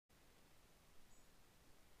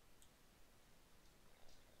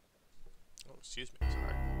excuse me.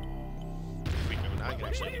 Sorry. There we go. Now I can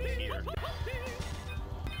actually get here.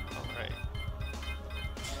 Alright.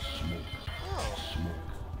 Oh.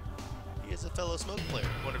 He is a fellow smoke player.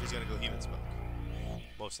 I wonder if he's gonna go human smoke.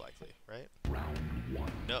 Most likely, right?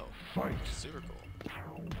 No. Super cool.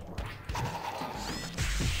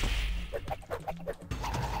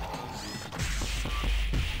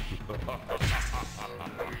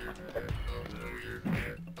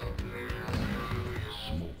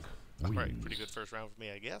 Alright, pretty good first round for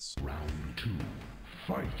me, I guess. Round 2.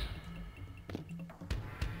 Fight.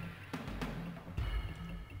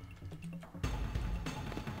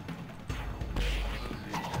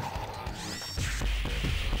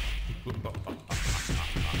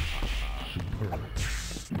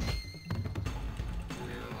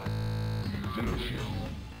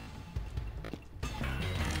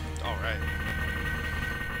 Alright.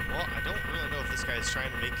 Well, I don't really know if this guy's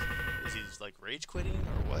trying to make... Is he like rage quitting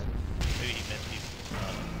or what? Maybe he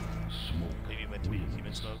meant to be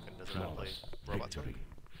human smoke and doesn't want to play robot smoke.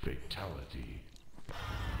 Fatality.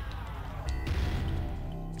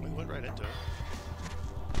 We went right into it.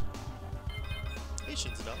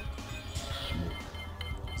 Patience, dog.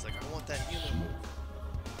 He's like, I want that human.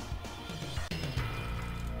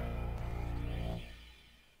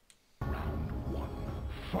 Round 1.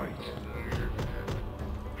 Fight.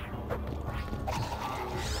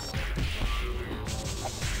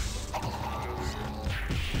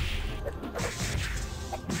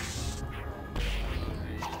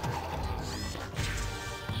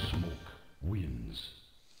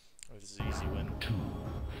 This is an easy win. 2.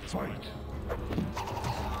 Fight.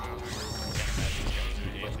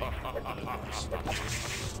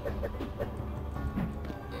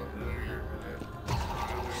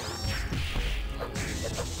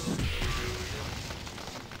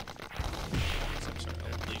 Some sort of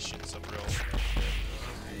unleashing some real...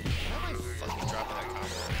 Why am I fucking dropping that combo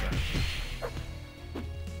like that?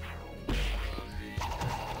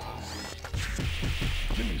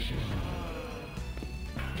 Finish him.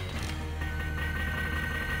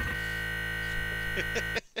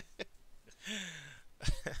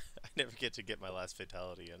 I never get to get my last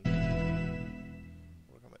fatality in.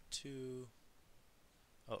 We're going at 2.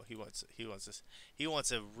 Oh, he wants this. He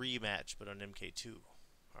wants a rematch, but on MK2.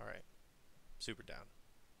 All right, super down.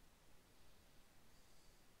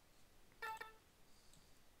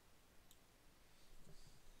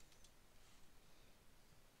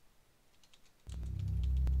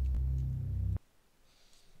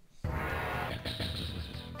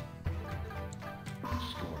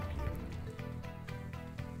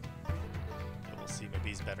 Maybe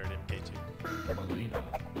he's better at MK2.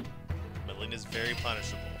 Melina's very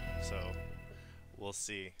punishable, so we'll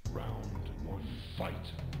see. Round 1.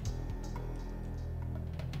 Fight.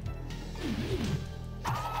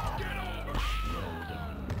 Get over! Well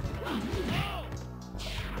done.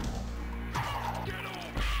 Get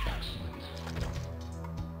over! Excellent.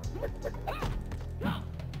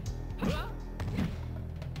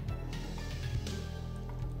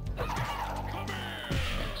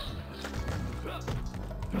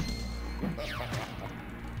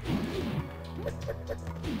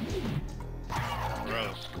 Bro,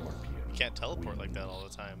 you can't teleport like that all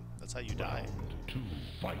the time. That's how you die. Round 2.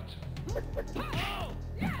 Fight.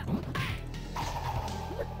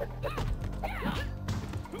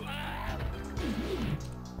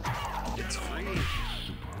 It's free.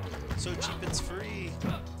 So cheap, it's free.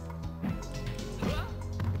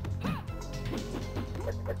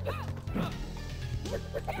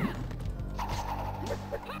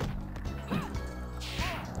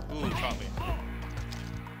 Ooh, caught me.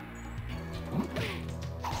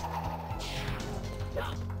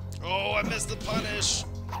 Oh, I missed the punish.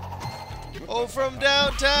 Oh, from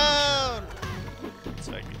downtown.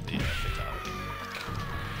 So I get the fatality.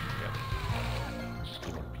 Yep.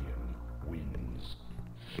 Scorpion wins.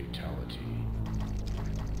 Fatality.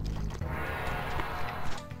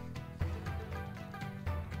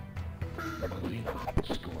 Melina.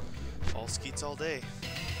 Scorpion. All skeets all day.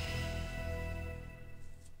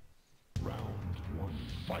 Round 1.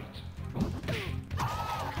 Fight.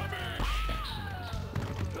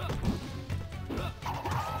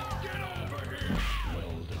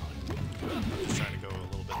 Just trying to go a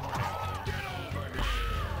little bit more down.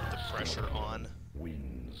 The pressure on.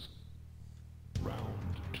 Wins.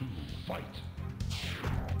 Round 2. Fight.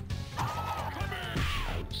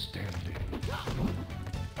 Outstanding.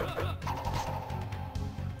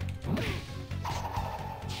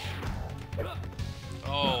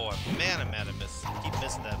 Oh, man, I'm mad I keep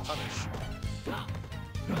missing that punish.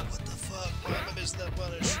 What the fuck? Why am I missing that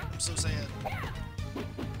punish? I'm so sad.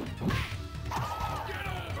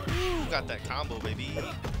 Ooh, got that combo, baby.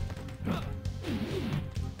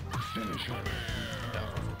 Finish him.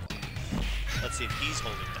 Let's see if he's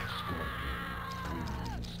holding down.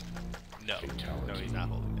 No, he's not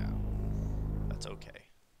holding down. That's okay.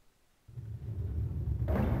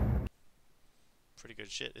 Pretty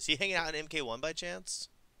good shit. Is he hanging out in MK1 by chance?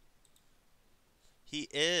 He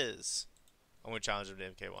is. I'm gonna challenge him to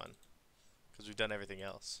MK1 because we've done everything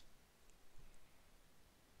else.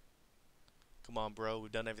 Come on, bro.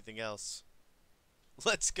 We've done everything else.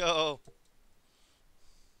 Let's go.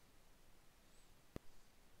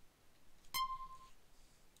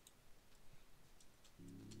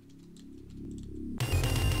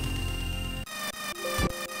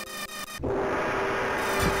 I'm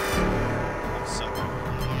so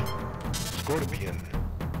good. Scorpion.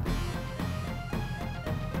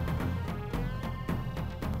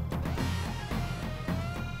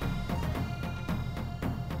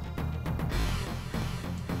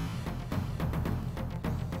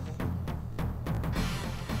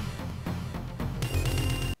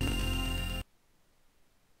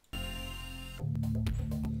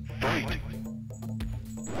 Fight!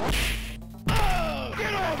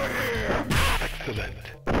 Get over here! Excellent.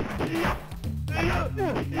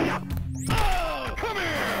 Come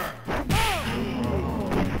here!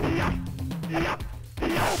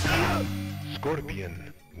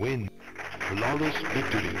 Scorpion win. Flawless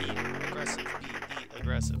victory. Aggressive. Be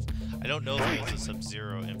aggressive. I don't know if he has a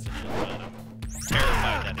Sub-Zero Infinite, but I'm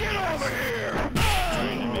terrified that he does. I'm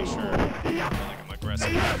trying to make sure like, I'm aggressive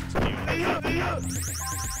enough to do that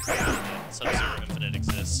Sub-Zero Infinite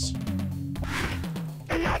exists.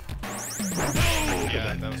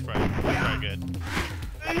 Yeah, that was probably good.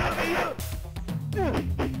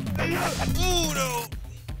 Ooh, no!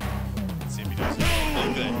 Let's see if he does it.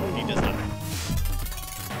 Oh, good. He does not.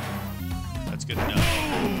 That's good enough.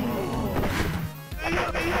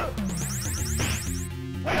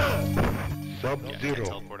 Sub-Zero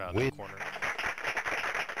Teleport out of win. the corner.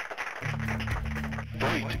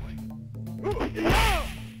 Fight!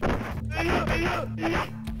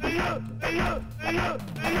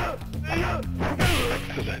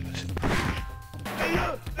 Excellent.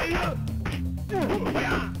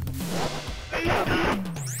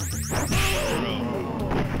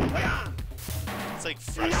 It's like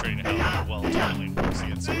frustrating how well totally works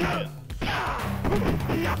against Scorpion.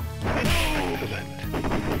 Excellent.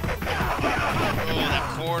 Oh,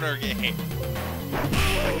 that corner game.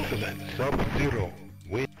 Excellent. Sub-Zero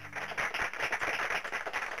win.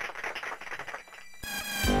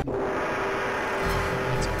 I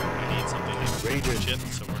need something to Raiden. chip,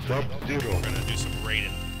 so Sub-Zero. we're gonna do some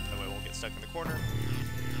Raiden. That way I won't get stuck in the corner.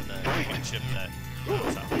 And then we can chip that.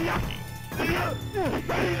 It's not working.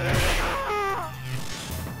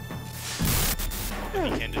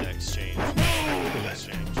 And he can do that exchange.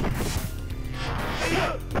 Exchange.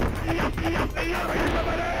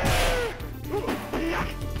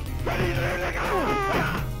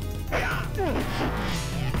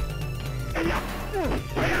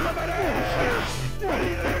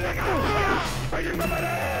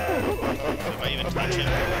 If I even touch it,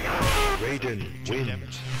 Raiden chip win.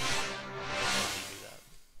 damage.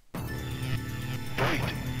 Fight!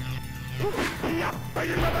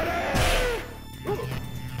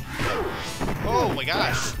 Oh my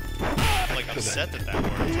gosh! I'm like upset that that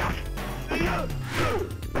worked.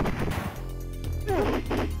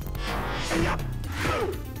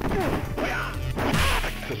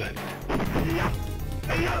 Excellent.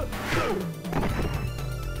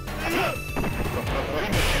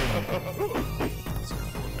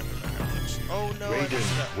 Oh no! I messed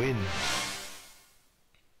Raiden up. win.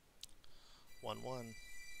 1-1.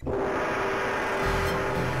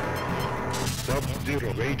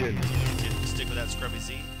 Sub-Zero Raiden. Stick with that scrubby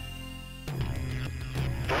Z.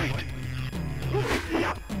 Fight!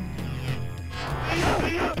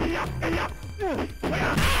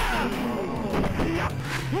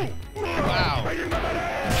 Wow!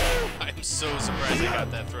 I'm so surprised I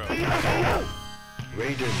got that throw.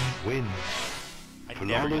 Raiden win. I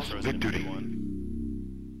never get Flawless throws in victory. MK1.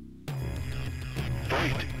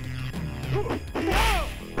 Fight!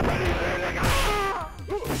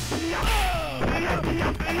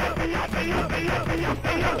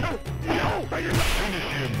 Finish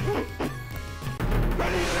him!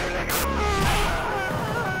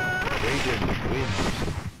 Raiden wins.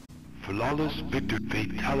 Flawless victory.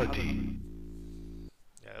 Fatality.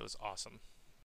 Yeah, that was awesome.